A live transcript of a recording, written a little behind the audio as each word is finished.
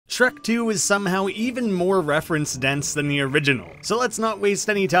Shrek 2 is somehow even more reference-dense than the original, so let's not waste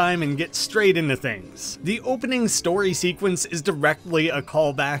any time and get straight into things. The opening story sequence is directly a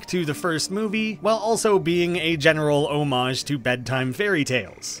callback to the first movie, while also being a general homage to bedtime fairy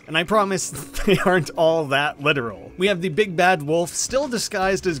tales. And I promise they aren't all that literal. We have the big bad wolf, still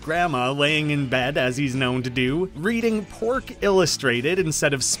disguised as grandma, laying in bed as he's known to do, reading Pork Illustrated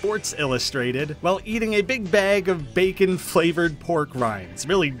instead of Sports Illustrated, while eating a big bag of bacon-flavored pork rinds,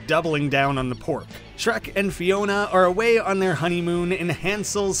 really doubling down on the pork. Shrek and Fiona are away on their honeymoon in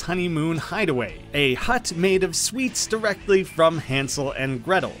Hansel's Honeymoon Hideaway, a hut made of sweets directly from Hansel and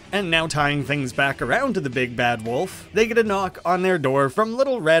Gretel. And now tying things back around to the big bad wolf, they get a knock on their door from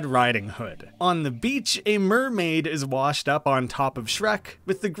Little Red Riding Hood. On the beach, a mermaid is washed up on top of Shrek.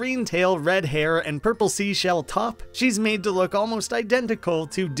 With the green tail, red hair, and purple seashell top, she's made to look almost identical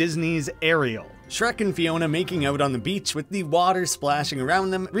to Disney's Ariel. Shrek and Fiona making out on the beach with the water splashing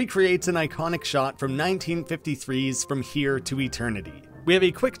around them recreates an iconic shot from 1953's From Here to Eternity. We have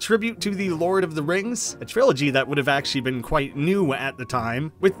a quick tribute to The Lord of the Rings, a trilogy that would have actually been quite new at the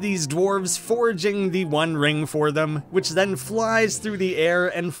time, with these dwarves forging the One Ring for them, which then flies through the air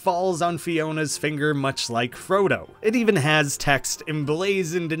and falls on Fiona's finger much like Frodo. It even has text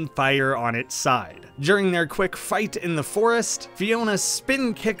emblazoned in fire on its side. During their quick fight in the forest, Fiona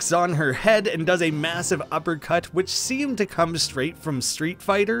spin kicks on her head and does a massive uppercut which seemed to come straight from Street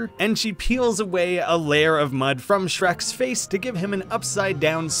Fighter, and she peels away a layer of mud from Shrek's face to give him an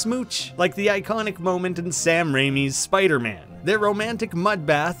upside-down smooch, like the iconic moment in Sam Raimi's Spider-Man. Their romantic mud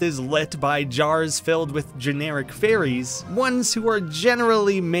bath is lit by jars filled with generic fairies, ones who are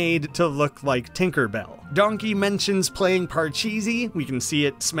generally made to look like Tinkerbell. Donkey mentions playing Parcheesi. We can see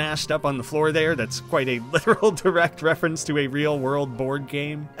it smashed up on the floor there. That's quite a literal direct reference to a real-world board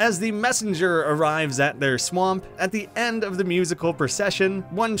game. As the messenger arrives at their swamp, at the end of the musical procession,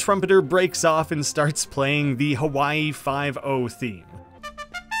 one trumpeter breaks off and starts playing the Hawaii 5-0 theme.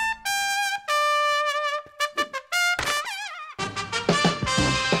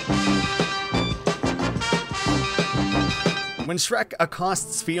 When Shrek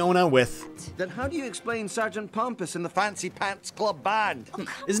accosts Fiona with, "Then how do you explain Sergeant Pompous in the Fancy Pants Club Band?"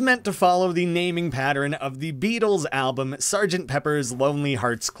 is meant to follow the naming pattern of the Beatles album Sgt. Pepper's Lonely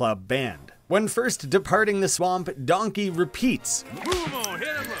Hearts Club Band. When first departing the swamp, Donkey repeats, "Move on, hit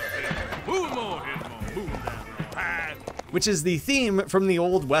 'em up, move on, hit 'em on, move down the path," which is the theme from the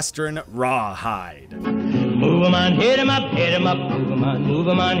old western Rawhide. Move 'em on, hit 'em up, move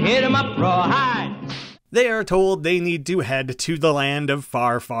 'em on, hit 'em up, Rawhide. They are told they need to head to the land of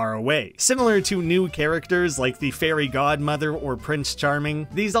far, far away. Similar to new characters like the fairy godmother or Prince Charming,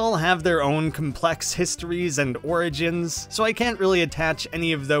 these all have their own complex histories and origins, so I can't really attach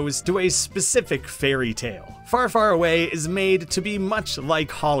any of those to a specific fairy tale. Far, Far Away is made to be much like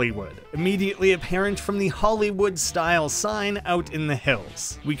Hollywood, immediately apparent from the Hollywood-style sign out in the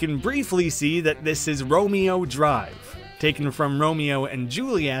hills. We can briefly see that this is Romeo Drive, taken from Romeo and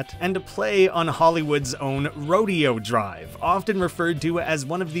Juliet, and a play on Hollywood's own Rodeo Drive, often referred to as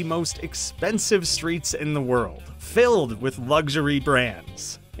one of the most expensive streets in the world, filled with luxury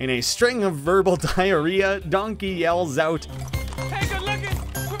brands. In a string of verbal diarrhea, Donkey yells out, "Hey, good looking!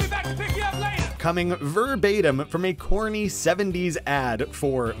 We'll be back to pick you up later!" Coming verbatim from a corny 70s ad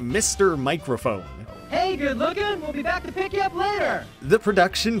for Mr. Microphone. "Hey, good looking, we'll be back to pick you up later." The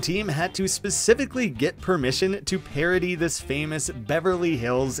production team had to specifically get permission to parody this famous Beverly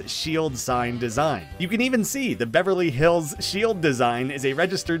Hills shield sign design. You can even see the Beverly Hills shield design is a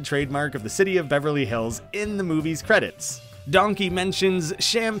registered trademark of the city of Beverly Hills in the movie's credits. Donkey mentions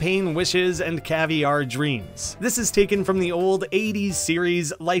champagne wishes and caviar dreams. This is taken from the old 80s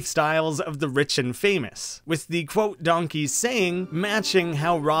series Lifestyles of the Rich and Famous, with the quote Donkey's saying matching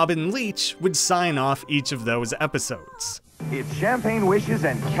how Robin Leach would sign off each of those episodes. It's champagne wishes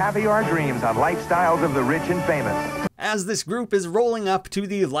and caviar dreams on Lifestyles of the Rich and Famous. As this group is rolling up to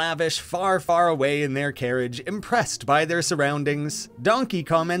the lavish Far, Far Away in their carriage, impressed by their surroundings, Donkey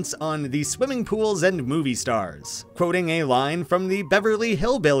comments on the swimming pools and movie stars, quoting a line from the Beverly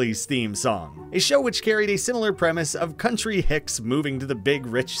Hillbillies theme song, a show which carried a similar premise of country hicks moving to the big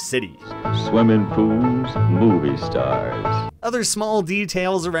rich city. Swimming pools, movie stars. Other small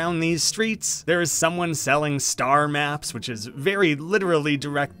details around these streets, there is someone selling star maps, which is very literally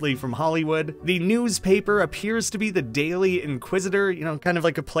directly from Hollywood. The newspaper appears to be the Daily Inquisitor, you know, kind of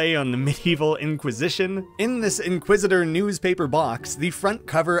like a play on the medieval Inquisition. In this Inquisitor newspaper box, the front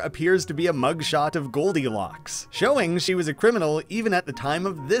cover appears to be a mugshot of Goldilocks, showing she was a criminal even at the time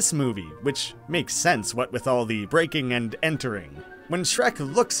of this movie, which makes sense what with all the breaking and entering. When Shrek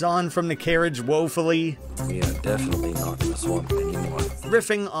looks on from the carriage woefully, We are definitely not in the swamp anymore.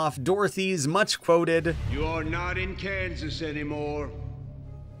 riffing off Dorothy's much-quoted, You're not in Kansas anymore.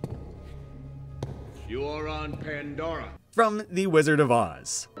 You're on Pandora. from The Wizard of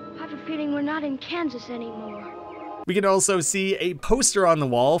Oz. I have a feeling we're not in Kansas anymore. We can also see a poster on the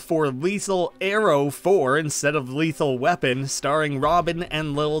wall for Lethal Arrow 4 instead of Lethal Weapon, starring Robin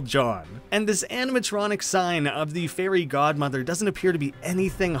and Lil Jon. And this animatronic sign of the fairy godmother doesn't appear to be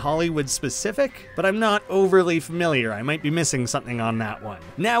anything Hollywood specific, but I'm not overly familiar. I might be missing something on that one.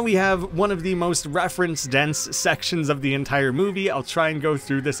 Now we have one of the most reference-dense sections of the entire movie. I'll try and go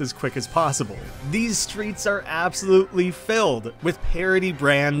through this as quick as possible. These streets are absolutely filled with parody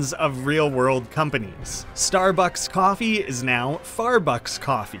brands of real-world companies. Starbucks coffee is now Farbucks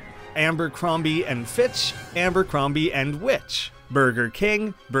coffee. Abercrombie and Fitch, Abercrombie and Witch. Burger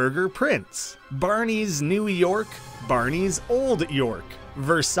King, Burger Prince. Barney's New York, Barney's Old York.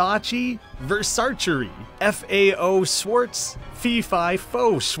 Versace, Versacery. FAO Schwartz, Fee-Fi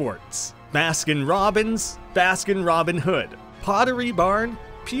Faux Schwartz. Baskin Robbins, Baskin Robin Hood. Pottery Barn,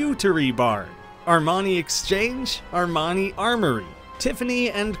 Pewtery Barn. Armani Exchange, Armani Armory. Tiffany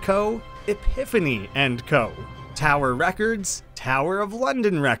 & Co., Epiphany & Co. Tower Records, Tower of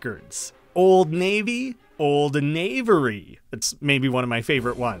London Records. Old Navy, Old Navery. That's maybe one of my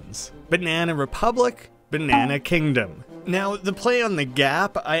favorite ones. Banana Republic, Banana Kingdom. Now, the play on the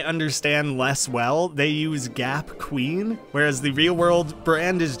Gap, I understand less well. They use Gap Queen, whereas the real world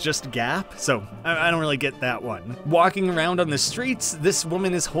brand is just Gap, so I don't really get that one. Walking around on the streets, this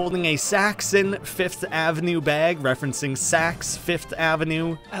woman is holding a Saxon Fifth Avenue bag, referencing Saks Fifth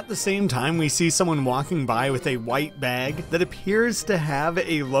Avenue. At the same time, we see someone walking by with a white bag that appears to have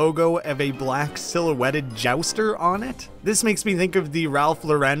a logo of a black silhouetted jouster on it. This makes me think of the Ralph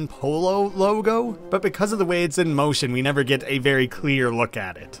Lauren Polo logo, but because of the way it's in motion, we never get a very clear look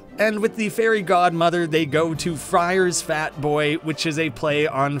at it. And with the fairy godmother, they go to Friar's Fat Boy, which is a play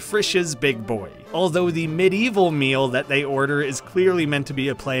on Frisch's Big Boy. Although the medieval meal that they order is clearly meant to be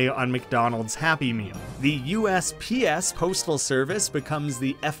a play on McDonald's Happy Meal. The USPS Postal Service becomes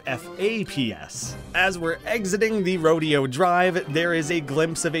the FFAPS. As we're exiting the Rodeo Drive, there is a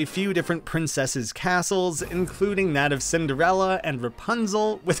glimpse of a few different princesses' castles, including that of Cinderella and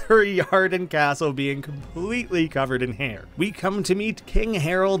Rapunzel, with her yard and castle being completely covered in hair. We come to meet King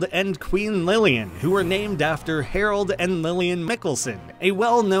Harold and Queen Lillian, who are named after Harold and Lillian Mickelson, a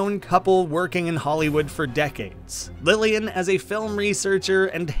well-known couple working in Hollywood for decades. Lillian as a film researcher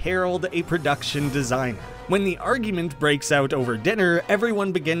and Harold a production designer. When the argument breaks out over dinner,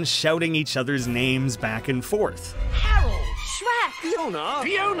 everyone begins shouting each other's names back and forth. Harold! Shrek!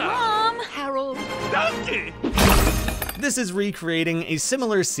 Fiona! Mom! Harold! Donkey! This is recreating a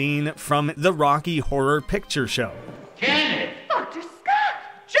similar scene from the Rocky Horror Picture Show. Janet! Dr.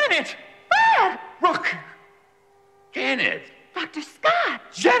 Scott! Janet! Brad! Rook! Janet! Dr. Scott!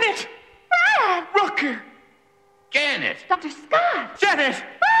 Janet! Brad! Rook! Janet! Dr. Scott! Janet!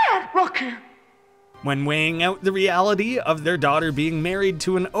 Brad! Rook! When weighing out the reality of their daughter being married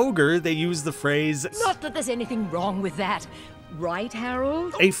to an ogre, they use the phrase, Not that there's anything wrong with that. Right,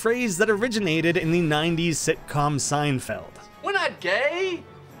 Harold? a phrase that originated in the 90s sitcom Seinfeld. We're not gay.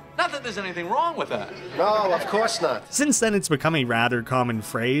 Not that there's anything wrong with that. No, of course not. Since then, it's become a rather common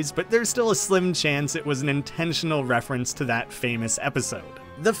phrase, but there's still a slim chance it was an intentional reference to that famous episode.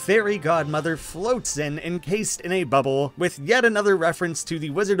 The fairy godmother floats in, encased in a bubble, with yet another reference to the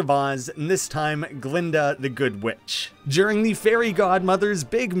Wizard of Oz, and this time Glinda the Good Witch. During the fairy godmother's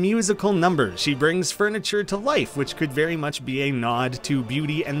big musical number, she brings furniture to life, which could very much be a nod to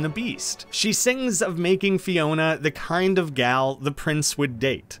Beauty and the Beast. She sings of making Fiona the kind of gal the prince would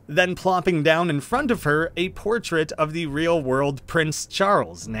date, then plopping down in front of her a portrait of the real-world Prince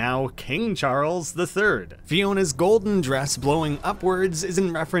Charles, now King Charles III. Fiona's golden dress blowing upwards is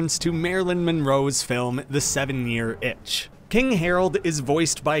in reference to Marilyn Monroe's film The 7-Year Itch. King Harold is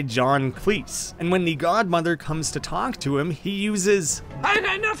voiced by John Cleese, and when the godmother comes to talk to him, he uses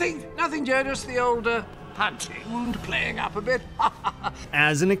Nothing, Joe, just the old, hunting wound playing up a bit.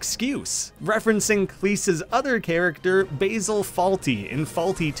 as an excuse, referencing Cleese's other character, Basil Fawlty in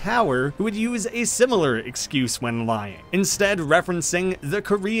Fawlty Tower, who would use a similar excuse when lying, instead referencing the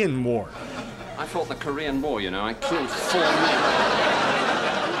Korean War. I fought the Korean War, you know. I killed 4 men.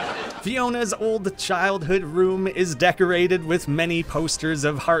 Fiona's old childhood room is decorated with many posters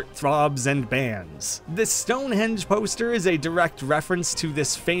of heartthrobs and bands. This Stonehenge poster is a direct reference to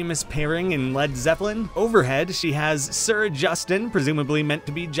this famous pairing in Led Zeppelin. Overhead, she has Sir Justin, presumably meant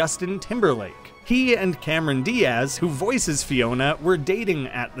to be Justin Timberlake. He and Cameron Diaz, who voices Fiona, were dating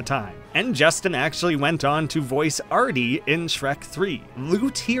at the time. And Justin actually went on to voice Artie in Shrek 3.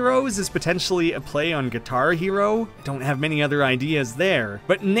 Loot Heroes is potentially a play on Guitar Hero. I don't have many other ideas there.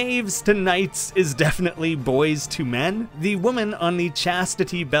 But Knaves to Knights is definitely Boys to Men. The woman on the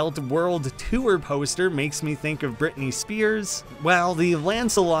Chastity Belt World Tour poster makes me think of Britney Spears, while the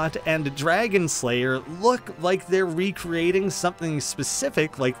Lancelot and Dragon Slayer look like they're recreating something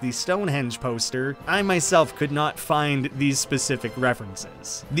specific like the Stonehenge poster. I myself could not find these specific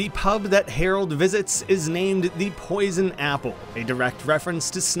references. The pub that Harold visits is named the Poison Apple, a direct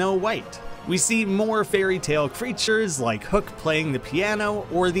reference to Snow White. We see more fairy tale creatures like Hook playing the piano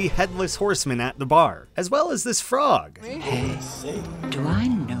or the Headless Horseman at the bar, as well as this frog. Hey, do I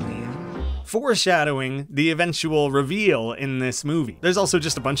know you? Foreshadowing the eventual reveal in this movie. There's also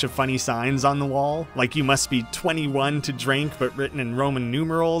just a bunch of funny signs on the wall, like you must be 21 to drink but written in Roman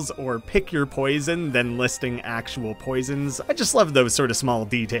numerals, or pick your poison, then listing actual poisons. I just love those sort of small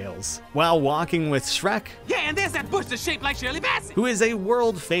details. While walking with Shrek, Yeah, and there's that bush that's shaped like Shirley Bassey, who is a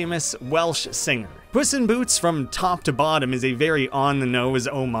world-famous Welsh singer. Puss in Boots from top to bottom is a very on-the-nose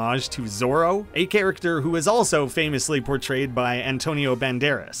homage to Zorro, a character who is also famously portrayed by Antonio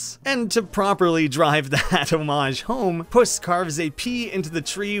Banderas. And to properly drive that homage home, Puss carves a P into the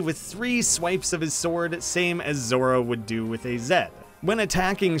tree with 3 swipes of his sword, same as Zorro would do with a Z. When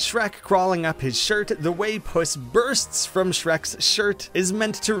attacking Shrek crawling up his shirt, the way Puss bursts from Shrek's shirt is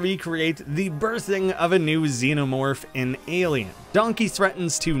meant to recreate the birthing of a new xenomorph in Alien. Donkey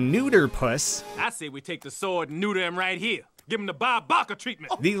threatens to neuter Puss. I say we take the sword and neuter him right here. Give him the Bob Barker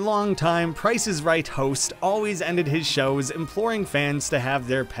treatment. The longtime Price is Right host always ended his shows imploring fans to have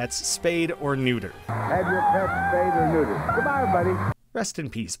their pets spayed or neutered. Have your pets spayed or neutered. Goodbye, buddy. Rest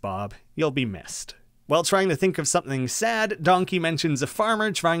in peace, Bob. You'll be missed. While trying to think of something sad, Donkey mentions a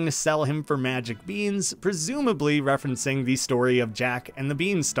farmer trying to sell him for magic beans, presumably referencing the story of Jack and the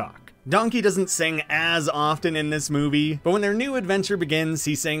Beanstalk. Donkey doesn't sing as often in this movie, but when their new adventure begins,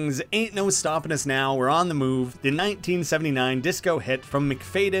 he sings Ain't No Stoppin' Us Now, We're on the Move, the 1979 disco hit from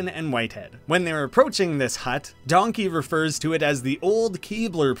McFadden and Whitehead. When they're approaching this hut, Donkey refers to it as the Old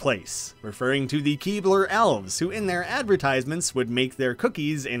Keebler Place, referring to the Keebler elves, who in their advertisements would make their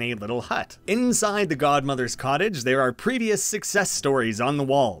cookies in a little hut. Inside the Godmother's cottage, there are previous success stories on the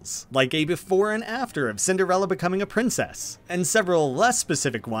walls, like a before and after of Cinderella becoming a princess, and several less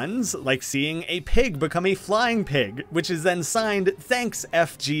specific ones, like seeing a pig become a flying pig, which is then signed, "Thanks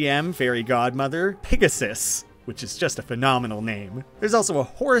FGM Fairy Godmother, Pegasus," which is just a phenomenal name. There's also a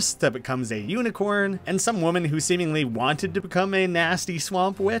horse that becomes a unicorn, and some woman who seemingly wanted to become a nasty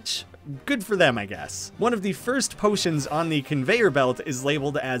swamp witch. Good for them, I guess. One of the first potions on the conveyor belt is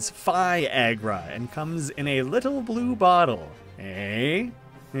labeled as Fi-Agra and comes in a little blue bottle.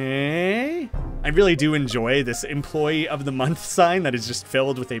 I really do enjoy this Employee of the Month sign that is just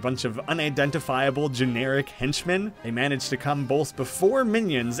filled with a bunch of unidentifiable generic henchmen. They managed to come both before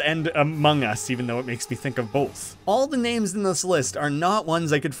Minions and Among Us, even though it makes me think of both. All the names in this list are not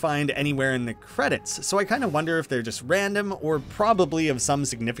ones I could find anywhere in the credits, so I kind of wonder if they're just random or probably of some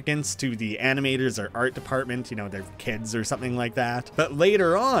significance to the animators or art department, you know, they're kids or something like that. But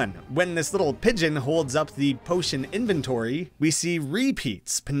later on, when this little pigeon holds up the potion inventory, we see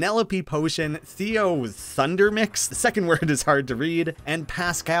repeats. Penelope Potion, Theo Thunder Mix, the second word is hard to read, and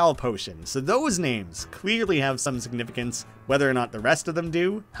Pascal Potion. So those names clearly have some significance, whether or not the rest of them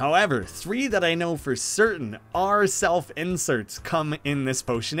do. However, 3 that I know for certain are self-inserts come in this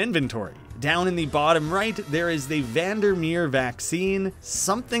potion inventory. Down in the bottom right, there is the Vandermeer Vaccine,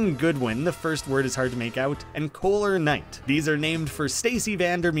 Something Goodwin, the first word is hard to make out, and Kohler Knight. These are named for Stacy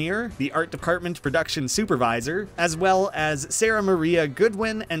Vandermeer, the art department production supervisor, as well as Sarah Maria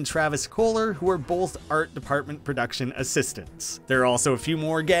Goodwin and Travis Kohler, who are both art department production assistants. There are also a few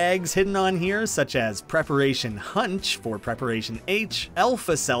more gags hidden on here, such as Preparation Hunch for Preparation H,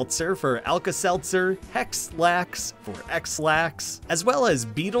 Alpha Seltzer for Alka-Seltzer, Hex Lax for X-Lax, as well as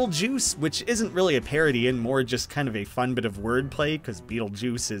Beetlejuice, which isn't really a parody and more just kind of a fun bit of wordplay because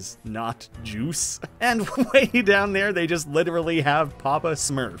Beetlejuice is not juice. And way down there, they just literally have Papa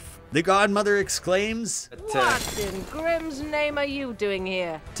Smurf. The Godmother exclaims, "What in Grimm's name are you doing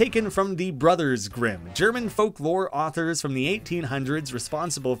here?" Taken from the Brothers Grimm, German folklore authors from the 1800s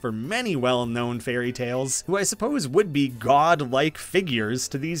responsible for many well-known fairy tales, who I suppose would be god-like figures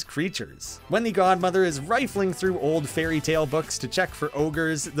to these creatures. When the Godmother is rifling through old fairy tale books to check for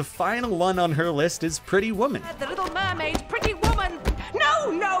ogres, the final one on her list is Pretty Woman. The Little Mermaid, Pretty Woman!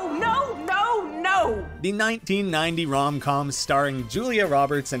 No, no, no, no, no! The 1990 rom-com starring Julia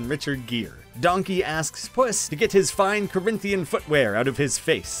Roberts and Richard Gere. Donkey asks Puss to get his fine Corinthian footwear out of his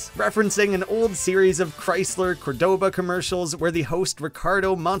face, referencing an old series of Chrysler Cordoba commercials where the host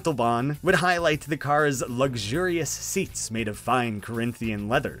Ricardo Montalban would highlight the car's luxurious seats made of fine Corinthian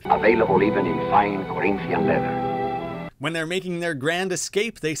leather. Available even in fine Corinthian leather. When they're making their grand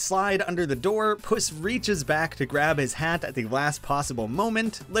escape, they slide under the door. Puss reaches back to grab his hat at the last possible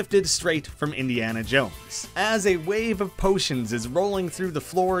moment, lifted straight from Indiana Jones. As a wave of potions is rolling through the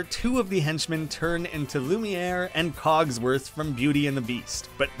floor, two of the henchmen turn into Lumiere and Cogsworth from Beauty and the Beast,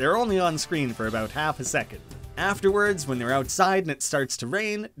 but they're only on screen for about half a second. Afterwards, when they're outside and it starts to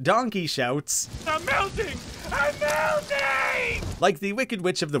rain, Donkey shouts, "I'm melting! I'm melting!" like the Wicked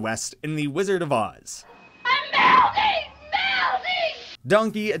Witch of the West in The Wizard of Oz. I'm melting! Melting!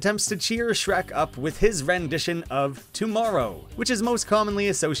 Donkey attempts to cheer Shrek up with his rendition of Tomorrow, which is most commonly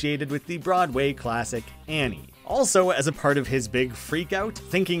associated with the Broadway classic Annie. Also, as a part of his big freakout,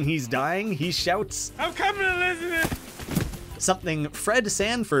 thinking he's dying, he shouts, "I'm coming, Elizabeth!" Something Fred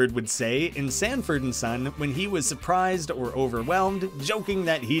Sanford would say in Sanford and Son when he was surprised or overwhelmed, joking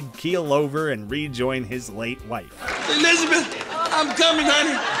that he'd keel over and rejoin his late wife. Elizabeth, I'm coming,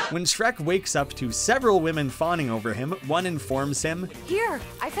 honey. When Shrek wakes up to several women fawning over him, one informs him, "Here,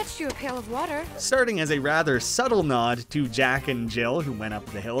 I fetched you a pail of water." Starting as a rather subtle nod to Jack and Jill, who went up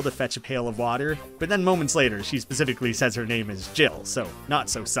the hill to fetch a pail of water, but then moments later she specifically says her name is Jill, so not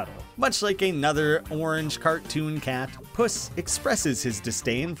so subtle. Much like another orange cartoon cat, Puss expresses his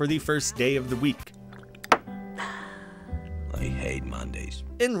disdain for the first day of the week. I hate Mondays.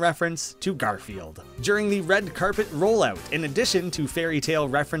 In reference to Garfield. During the red carpet rollout, in addition to fairy tale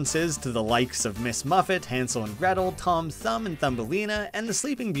references to the likes of Miss Muffet, Hansel and Gretel, Tom Thumb and Thumbelina, and the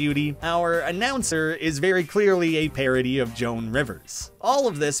Sleeping Beauty, our announcer is very clearly a parody of Joan Rivers. All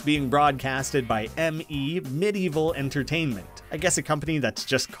of this being broadcasted by ME Medieval Entertainment. I guess a company that's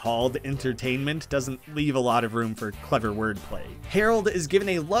just called Entertainment doesn't leave a lot of room for clever wordplay. Harold is given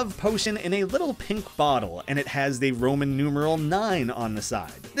a love potion in a little pink bottle, and it has the Roman numeral 9 on the side.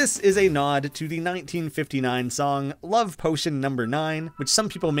 This is a nod to the 1959 song Love Potion No. 9, which some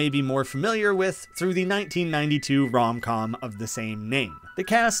people may be more familiar with through the 1992 rom-com of the same name. The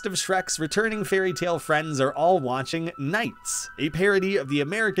cast of Shrek's returning fairy tale friends are all watching Knights, a parody of the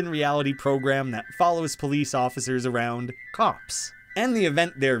American reality program that follows police officers around cops. And the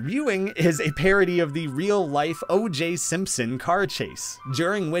event they're viewing is a parody of the real-life O.J. Simpson car chase,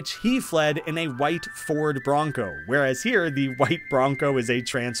 during which he fled in a white Ford Bronco, whereas here the white Bronco is a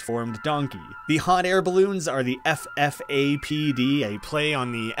transformed donkey. The hot air balloons are the FFAPD, a play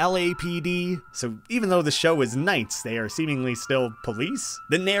on the LAPD, so even though the show is Knights, they are seemingly still police.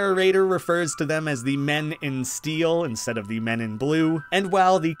 The narrator refers to them as the Men in Steel instead of the Men in Blue, and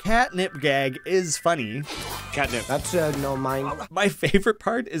while the catnip gag is funny, Catnip. That's no mine. my favorite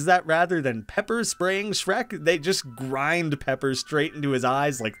part is that rather than pepper spraying Shrek, they just grind pepper straight into his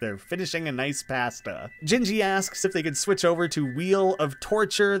eyes like they're finishing a nice pasta. Gingy asks if they could switch over to Wheel of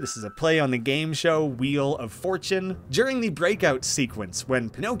Torture. This is a play on the game show Wheel of Fortune. During the breakout sequence, when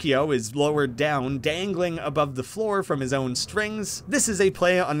Pinocchio is lowered down, dangling above the floor from his own strings, this is a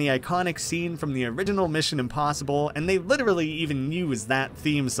play on the iconic scene from the original Mission Impossible, and they literally even use that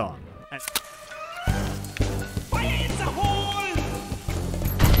theme song.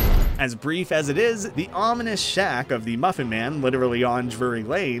 As brief as it is, the ominous shack of the Muffin Man, literally on Drury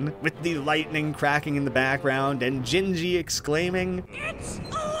Lane, with the lightning cracking in the background and Gingy exclaiming, "It's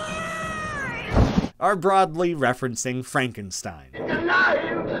alive!" are broadly referencing Frankenstein. It's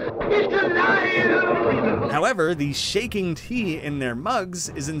alive! It's alive! However, the shaking tea in their mugs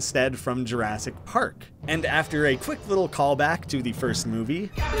is instead from Jurassic Park. And after a quick little callback to the first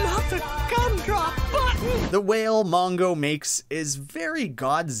movie, Not the gumdrop button! the whale Mongo makes is very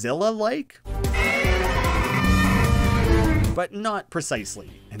Godzilla-like, but not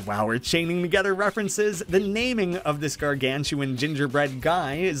precisely. And while we're chaining together references, the naming of this gargantuan gingerbread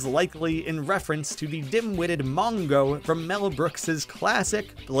guy is likely in reference to the dim-witted Mongo from Mel Brooks's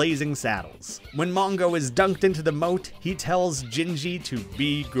classic Blazing Saddles. When Mongo is dunked into the moat, he tells Gingy to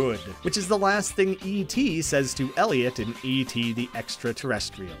be good, which is the last thing E.T. says to Elliot in E.T. the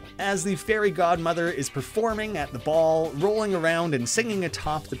Extraterrestrial. As the fairy godmother is performing at the ball, rolling around and singing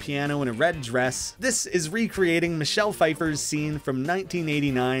atop the piano in a red dress, this is recreating Michelle Pfeiffer's scene from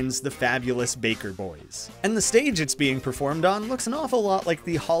 1989's The Fabulous Baker Boys. And the stage it's being performed on looks an awful lot like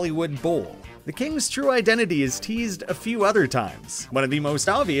the Hollywood Bowl. The king's true identity is teased a few other times. One of the most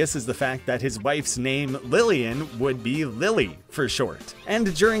obvious is the fact that his wife's name, Lillian, would be Lily for short.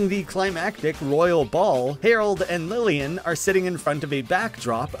 And during the climactic royal ball, Harold and Lillian are sitting in front of a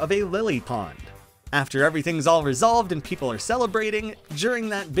backdrop of a lily pond. After everything's all resolved and people are celebrating, during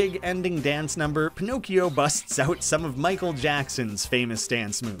that big ending dance number, Pinocchio busts out some of Michael Jackson's famous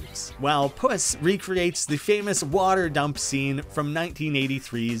dance moves, while Puss recreates the famous water dump scene from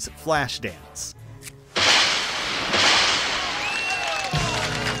 1983's Flashdance.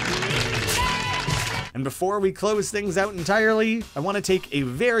 And before we close things out entirely, I want to take a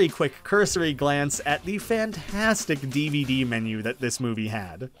very quick cursory glance at the fantastic DVD menu that this movie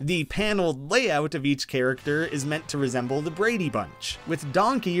had. The paneled layout of each character is meant to resemble the Brady Bunch, with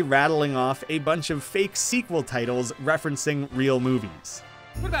Donkey rattling off a bunch of fake sequel titles referencing real movies.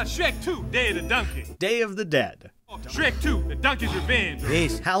 What about Shrek 2, Day of the Donkey? Day of the Dead. Shrek 2, The Donkey's Revenge.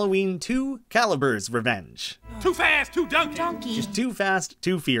 Yes. Halloween 2, Calibur's Revenge. Too Fast, Too Donkey. Just Too Fast,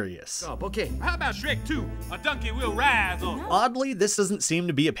 Too Furious. Oh, okay. How about Shrek 2, A Donkey Will Rise on? Oddly, this doesn't seem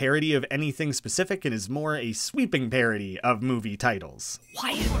to be a parody of anything specific and is more a sweeping parody of movie titles.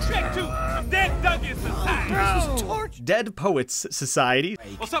 Quiet. Shrek 2, The Dead Donkey Society. Dead Poets Society.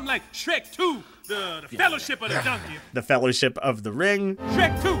 Or something like Shrek 2, The Fellowship of the Donkey. The Fellowship of the Ring.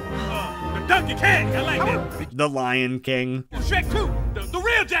 Shrek 2, The Donkey King. I like that. The Lion King. Shrek 2, the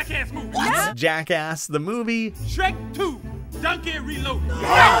real Jackass movie. What? Jackass the movie. Shrek 2, Donkey Reloaded.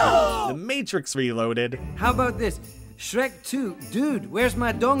 No! The Matrix Reloaded. How about this? Shrek 2, dude, where's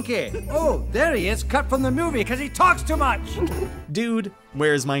my donkey? Oh, there he is, cut from the movie because he talks too much. Dude,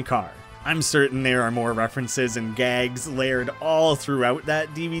 where's my car? I'm certain there are more references and gags layered all throughout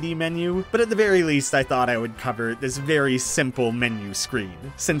that DVD menu, but at the very least I thought I would cover this very simple menu screen.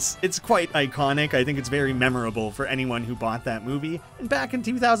 Since it's quite iconic, I think it's very memorable for anyone who bought that movie, and back in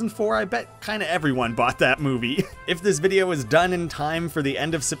 2004 I bet kinda everyone bought that movie. If this video is done in time for the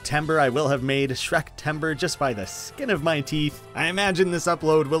end of September, I will have made Shrek-tember just by the skin of my teeth. I imagine this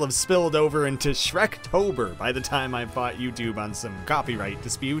upload will have spilled over into Shrek-tober by the time I've fought YouTube on some copyright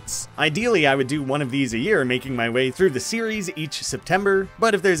disputes. Ideally, I would do one of these a year, making my way through the series each September,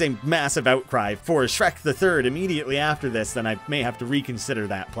 but if there's a massive outcry for Shrek the Third immediately after this, then I may have to reconsider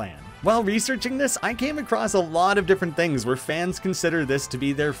that plan. While researching this, I came across a lot of different things where fans consider this to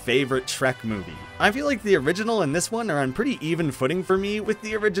be their favorite Shrek movie. I feel like the original and this one are on pretty even footing for me, with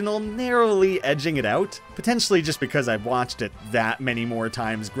the original narrowly edging it out, potentially just because I've watched it that many more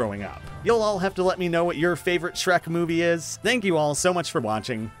times growing up. You'll all have to let me know what your favorite Shrek movie is. Thank you all so much for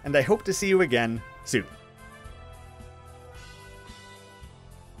watching, and I hope to see you again soon.